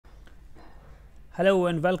Hello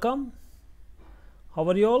and welcome. How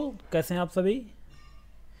are you all? कैसे हैं आप सभी?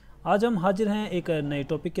 आज हम हाजिर हैं एक नए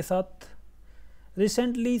टॉपिक के साथ।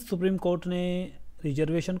 रिसेंटली सुप्रीम कोर्ट ने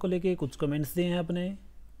रिजर्वेशन को लेके कुछ कमेंट्स दिए हैं, अपने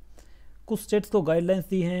कुछ स्टेट्स को गाइडलाइंस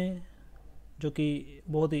दी हैं जो कि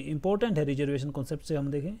बहुत ही इम्पोर्टेंट है। रिजर्वेशन कॉन्सेप्ट से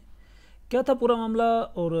हम देखें क्या था पूरा मामला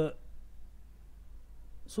और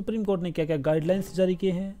सुप्रीम कोर्ट ने क्या क्या गाइडलाइंस जारी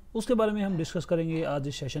किए हैं, उसके बारे में हम डिस्कस करेंगे आज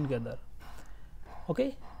इस सेशन के अंदर।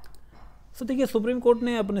 ओके, सो देखिए, सुप्रीम कोर्ट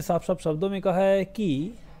ने अपने साफ साफ शब्दों में कहा है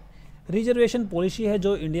कि रिजर्वेशन पॉलिसी है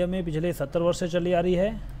जो इंडिया में पिछले 70 वर्ष से चली आ रही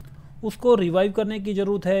है, उसको रिवाइव करने की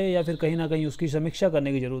ज़रूरत है या फिर कहीं ना कहीं उसकी समीक्षा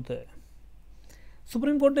करने की ज़रूरत है।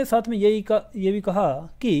 सुप्रीम कोर्ट ने साथ में ये भी कहा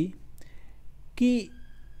कि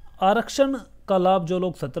आरक्षण का लाभ जो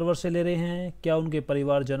लोग 70 वर्ष से ले रहे हैं, क्या उनके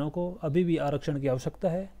परिवारजनों को अभी भी आरक्षण की आवश्यकता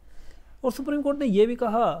है। और सुप्रीम कोर्ट ने यह भी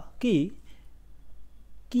कहा कि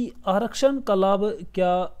आरक्षण का लाभ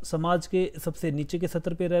क्या समाज के सबसे नीचे के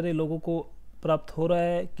स्तर पर रह रहे लोगों को प्राप्त हो रहा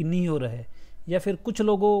है कि नहीं हो रहा है, या फिर कुछ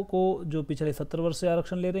लोगों को जो पिछले 70 वर्ष से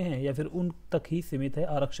आरक्षण ले रहे हैं, या फिर उन तक ही सीमित है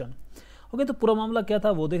आरक्षण। ओके, तो पूरा मामला क्या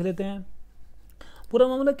था वो देख लेते हैं। पूरा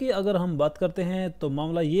मामला की अगर हम बात करते हैं तो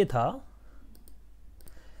मामला ये था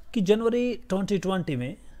कि जनवरी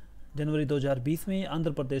 2020 में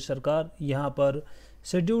आंध्र प्रदेश सरकार यहाँ पर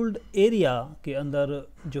शेड्यूल्ड एरिया के अंदर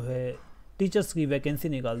जो है टीचर्स की वैकेंसी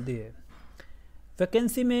निकालती है।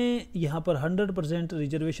 वैकेंसी में यहाँ पर 100%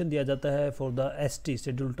 रिजर्वेशन दिया जाता है for the ST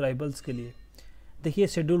scheduled tribals के लिए। देखिए,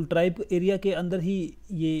 शेड्यूल्ड ट्राइब एरिया के अंदर ही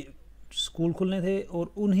ये स्कूल खुलने थे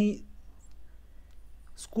और उन्हीं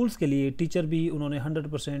स्कूल्स के लिए टीचर भी उन्होंने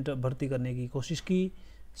 100% भर्ती करने की कोशिश की,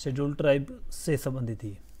 शेड्यूल्ड ट्राइब से संबंधित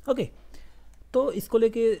ही। ओके, तो इसको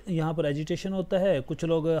लेके यहाँ पर एजिटेशन होता है। कुछ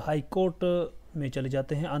लोग हाई कोर्ट में चले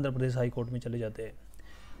जाते हैं, आंध्र प्रदेश हाई कोर्ट में चले जाते हैं।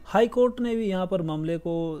 हाई कोर्ट ने भी यहाँ पर मामले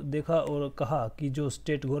को देखा और कहा कि जो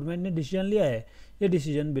स्टेट गवर्नमेंट ने डिसीजन लिया है ये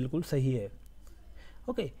डिसीजन बिल्कुल सही है।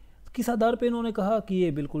 ओके, किस आधार पे इन्होंने कहा कि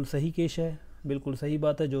ये बिल्कुल सही केस है, बिल्कुल सही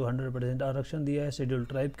बात है जो 100% आरक्षण दिया है शेड्यूल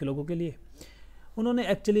ट्राइब के लोगों के लिए। उन्होंने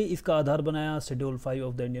एक्चुअली इसका आधार बनाया schedule 5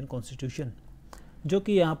 of the Indian constitution, जो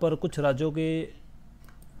कि यहाँ पर कुछ राज्यों के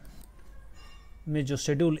में जो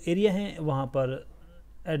शेड्यूल एरिया हैं वहाँ पर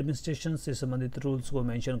एडमिनिस्ट्रेशन से संबंधित रूल्स को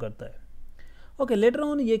मेंशन करता है। ओके, लेटर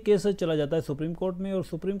ऑन ये केस चला जाता है सुप्रीम कोर्ट में, और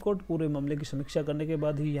सुप्रीम कोर्ट पूरे मामले की समीक्षा करने के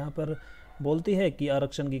बाद ही यहाँ पर बोलती है कि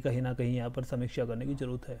आरक्षण की कहीं ना कहीं यहाँ पर समीक्षा करने की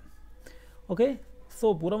ज़रूरत है। ओके,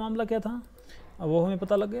 सो पूरा मामला क्या था अब वो हमें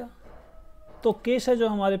पता लग गया। तो केस है जो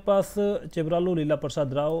हमारे पास चेब्रालू लीला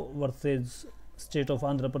Prasad Rao versus state of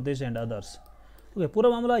Andhra Pradesh and others. Okay, पूरा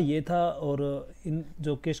मामला ये था, और इन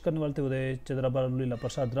जो केस करने वाले थे वो थे चेब्रालू लीला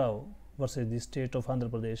Prasad Rao versus the state of Andhra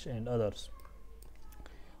Pradesh and others.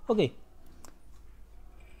 Okay,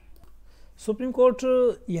 supreme court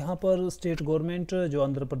यहाँ पर स्टेट गवर्नमेंट जो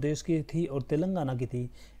आंध्र प्रदेश की थी और तेलंगाना की थी,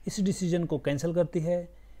 इस डिसीजन को कैंसिल करती है।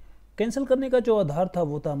 कैंसिल करने का जो आधार था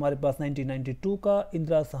वो था हमारे पास 1992 का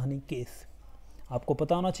इंदिरा साहनी केस। आपको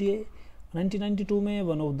पता होना चाहिए 1992 में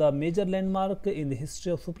one of the major landmark in the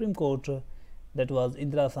history of supreme court that was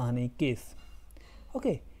Indira Sahni case.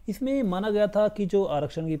 Okay, इसमें माना गया था कि जो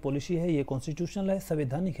आरक्षण की पॉलिसी है ये कॉन्स्टिट्यूशनल है,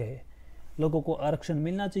 संवैधानिक है। लोगों को आरक्षण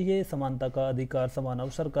मिलना चाहिए, समानता का अधिकार, समान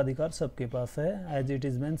अवसर का अधिकार सबके पास है, as it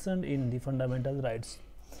is mentioned in the fundamental rights.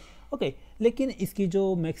 Okay, लेकिन इसकी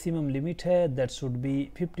जो मैक्सिमम लिमिट है that should be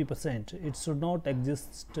 50%। It should not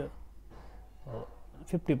exist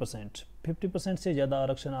 50% से ज़्यादा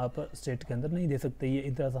आरक्षण आप स्टेट के अंदर नहीं दे सकते। ये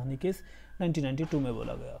इंदिरा साहनी केस 1992 में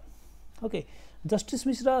बोला गया। ओके, जस्टिस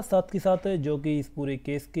मिश्रा साथ के साथ जो कि इस पूरे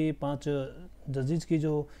केस के 5 जजेस की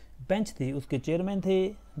जो बेंच थी उसके चेयरमैन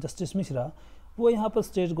थे जस्टिस मिश्रा, वो यहाँ पर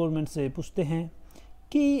स्टेट गवर्नमेंट से पूछते हैं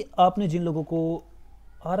कि आपने जिन लोगों को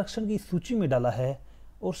आरक्षण की सूची में डाला है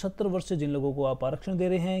और 70 वर्ष से जिन लोगों को आप आरक्षण दे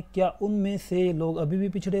रहे हैं, क्या उनमें से लोग अभी भी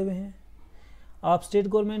पिछड़े हुए हैं? आप स्टेट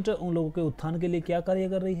गवर्नमेंट उन लोगों के उत्थान के लिए क्या कार्य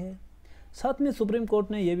कर रही है? साथ में सुप्रीम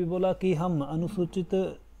कोर्ट ने यह भी बोला कि हम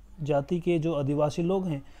अनुसूचित जाति के जो आदिवासी लोग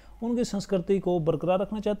हैं उनकी संस्कृति को बरकरार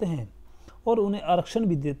रखना चाहते हैं और उन्हें आरक्षण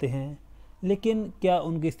भी देते हैं, लेकिन क्या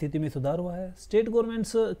उनकी स्थिति में सुधार हुआ है? स्टेट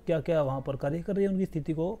गवर्नमेंट्स क्या क्या वहाँ पर कार्य कर रही है उनकी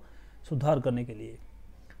स्थिति को सुधार करने के लिए?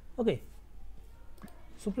 ओके,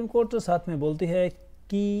 सुप्रीम कोर्ट साथ में बोलती है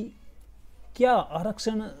कि क्या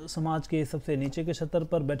आरक्षण समाज के सबसे नीचे के स्तर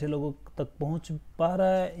पर बैठे लोगों तक पहुँच पा रहा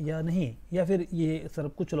है या नहीं, या फिर ये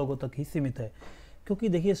सिर्फ कुछ लोगों तक ही सीमित है? क्योंकि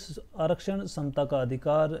देखिए, आरक्षण समता का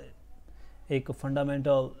अधिकार एक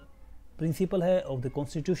फंडामेंटल प्रिंसिपल है ऑफ द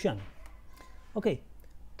कॉन्स्टिट्यूशन। ओके,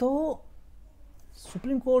 तो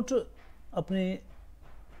सुप्रीम कोर्ट अपने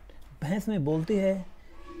बहस में बोलती है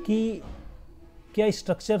कि क्या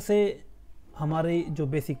स्ट्रक्चर से हमारे जो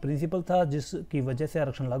बेसिक प्रिंसिपल था जिसकी वजह से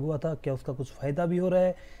आरक्षण लागू हुआ था, क्या उसका कुछ फ़ायदा भी हो रहा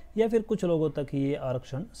है या फिर कुछ लोगों तक ही ये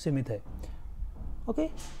आरक्षण सीमित है। Okay,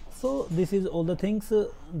 so this is all the things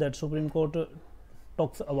that supreme court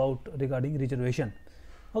talks about regarding reservation.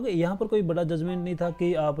 Okay, यहाँ पर कोई बड़ा जजमेंट नहीं था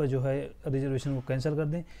कि आप जो है रिजर्वेशन को कैंसिल कर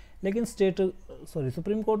दें, लेकिन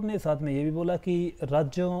सुप्रीम कोर्ट ने साथ में ये भी बोला कि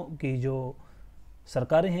राज्यों की जो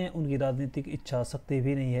सरकारें हैं उनकी राजनीतिक इच्छा शक्ति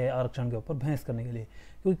भी नहीं है आरक्षण के ऊपर बहस करने के लिए,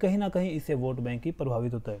 क्योंकि कहीं ना कहीं इससे वोट बैंक ही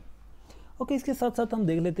प्रभावित होता है। ओके, इसके साथ साथ हम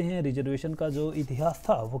देख लेते हैं रिजर्वेशन का जो इतिहास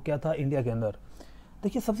था वो क्या था इंडिया के अंदर।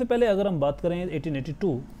 देखिए, सबसे पहले अगर हम बात करें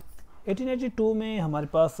 1882 में हमारे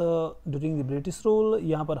पास ड्यूरिंग द ब्रिटिश रूल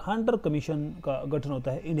यहाँ पर हंटर कमीशन का गठन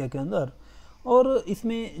होता है इंडिया के अंदर, और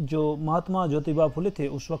इसमें जो महात्मा ज्योतिबा फुले थे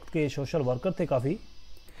उस वक्त के सोशल वर्कर थे काफ़ी,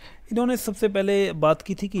 इन्होंने सबसे पहले बात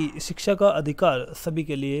की थी कि शिक्षा का अधिकार सभी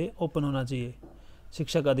के लिए ओपन होना चाहिए,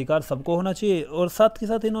 शिक्षा का अधिकार सबको होना चाहिए, और साथ के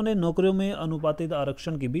साथ इन्होंने नौकरियों में अनुपातित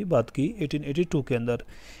आरक्षण की भी बात की 1882 के अंदर।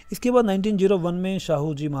 इसके बाद 1901 में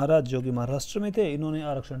शाहू जी महाराज जो कि महाराष्ट्र में थे, इन्होंने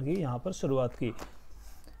आरक्षण की यहाँ पर शुरुआत की।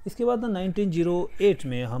 इसके बाद 1908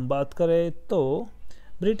 में हम बात करें तो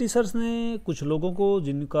ब्रिटिशर्स ने कुछ लोगों को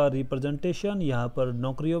जिनका रिप्रेजेंटेशन यहाँ पर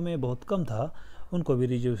नौकरियों में बहुत कम था, उनको भी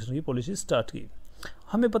रिजर्वेशन की पॉलिसी स्टार्ट की।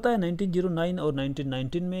 हमें पता है 1909 और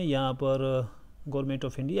 1919 में यहाँ पर गवर्नमेंट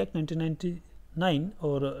ऑफ इंडिया एक्ट 1999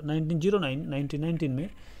 और 1919 में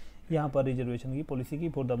यहाँ पर रिजर्वेशन की पॉलिसी की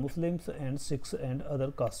for the Muslims and Sikhs and other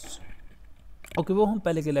castes. Okay, वो हम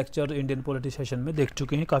पहले के लेक्चर इंडियन पॉलिटी सेशन में देख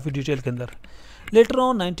चुके हैं काफ़ी डिटेल के अंदर। लेटर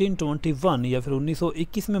ऑन 1921 या फिर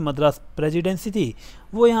 1921 में मद्रास प्रेसिडेंसी थी,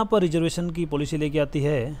 वो यहाँ पर रिजर्वेशन की पॉलिसी लेके आती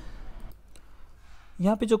है।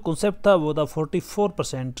 यहाँ पे जो कॉन्सेप्ट था वो था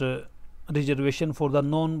 44% reservation for the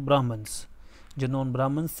non Brahmins, जो नॉन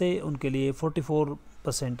ब्राह्मण्स से उनके लिए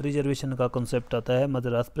 44% रिजर्वेशन का कॉन्सेप्ट आता है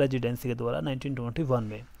मद्रास प्रेसिडेंसी के द्वारा 1921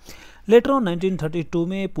 में। लेटर ऑन 1932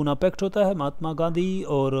 में पूना पैक्ट होता है महात्मा गांधी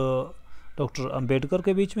और डॉक्टर अंबेडकर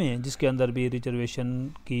के बीच में, जिसके अंदर भी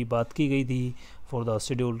रिजर्वेशन की बात की गई थी for the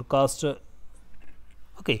scheduled caste.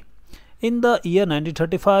 Okay, in the year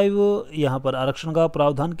 1935 यहाँ पर आरक्षण का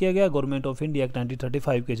प्रावधान किया गया गवर्नमेंट ऑफ इंडिया एक्ट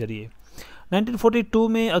 1935 के जरिए। 1942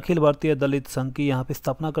 में अखिल भारतीय दलित संघ की यहाँ पे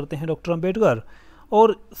स्थापना करते हैं डॉक्टर अंबेडकर,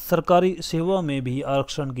 और सरकारी सेवा में भी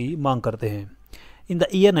आरक्षण की मांग करते हैं। In the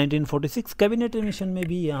year 1946 cabinet mission में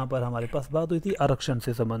भी यहाँ पर हमारे पास बात हुई थी आरक्षण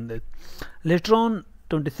से संबंधित। Later on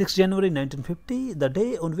 26 January 1950 the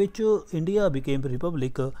day on which India became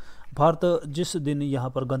Republic, Bharat जिस दिन यहाँ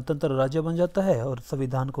पर गणतंत्र राज्य बन जाता है और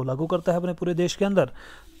संविधान को लागू करता है अपने पूरे देश के अंदर,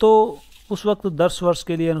 तो उस वक्त 10 वर्ष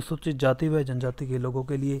के लिए अनुसूचित जाति व जनजाति के लोगों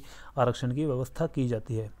के लिए आरक्षण की व्यवस्था की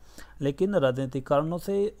जाती है। लेकिन राजनीतिक कारणों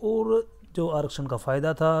से और जो आरक्षण का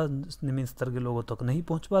फ़ायदा था निम्न स्तर के लोगों तक नहीं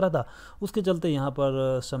पहुंच पा रहा था, उसके चलते यहाँ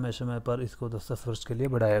पर समय समय पर इसको 10-10 वर्ष के लिए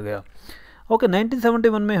बढ़ाया गया। ओके,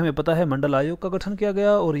 1971 में हमें पता है मंडल आयोग का गठन किया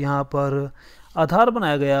गया और यहाँ पर आधार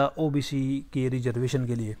बनाया गया ओबीसी के रिजर्वेशन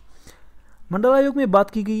के लिए। मंडल आयोग में बात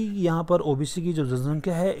की गई यहाँ पर ओबीसी की जो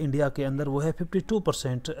जनसंख्या है इंडिया के अंदर वो है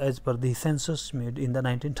 52% as per the census made in the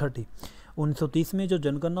 1930। 1930 में जो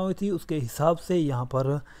जनगणना हुई थी उसके हिसाब से यहाँ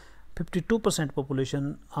पर 52%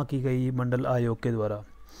 पॉपुलेशन आंकी गई मंडल आयोग के द्वारा,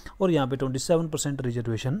 और यहाँ पे 27%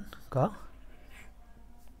 रिजर्वेशन का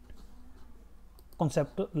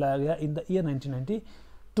कॉन्सेप्ट लाया गया इन द ईयर 1990।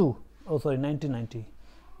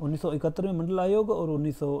 1971 में मंडल आयोग और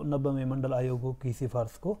 1990 में मंडल आयोगों की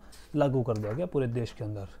सिफारिश को लागू कर दिया गया पूरे देश के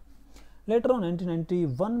अंदर। लेटर ऑन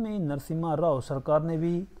 1991 में नरसिम्हा राव सरकार ने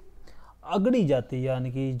भी अगड़ी जाति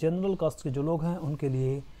यानी कि जनरल कास्ट के जो लोग हैं उनके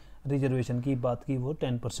लिए रिजर्वेशन की बात की, वो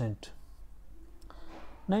 10%।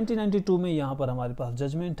 1992 में यहाँ पर हमारे पास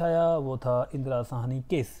जजमेंट आया, वो था इंदिरा साहनी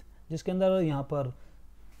केस, जिसके अंदर यहाँ पर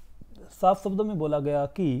साफ शब्दों में बोला गया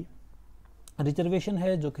कि रिजर्वेशन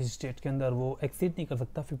है जो किसी स्टेट के अंदर वो एक्सीड नहीं कर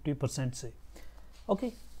सकता 50% से। ओके,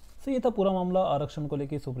 तो ये था पूरा मामला आरक्षण को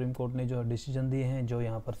लेके सुप्रीम कोर्ट ने जो डिसीजन दिए हैं, जो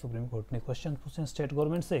यहाँ पर सुप्रीम कोर्ट ने क्वेश्चन पूछे स्टेट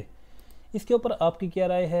गवर्नमेंट से। इसके ऊपर आपकी क्या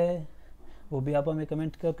राय है वो भी आप हमें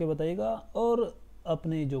कमेंट करके बताइएगा, और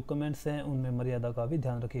अपने जो कमेंट्स हैं उनमें मर्यादा का भी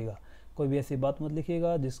ध्यान रखिएगा। कोई भी ऐसी बात मत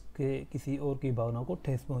लिखिएगा जिसके किसी और की भावना को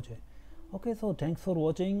ठेस पहुँचे। Okay, so thanks for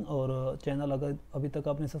watching, और चैनल अगर अभी तक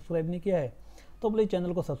आपने सब्सक्राइब नहीं किया है तो प्लीज़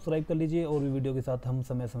चैनल को सब्सक्राइब कर लीजिए, और भी वीडियो के साथ हम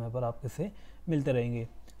समय समय पर आपके से मिलते रहेंगे।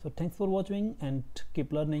 So thanks for watching and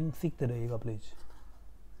keep learning, सीखते रहिएगा प्लीज़।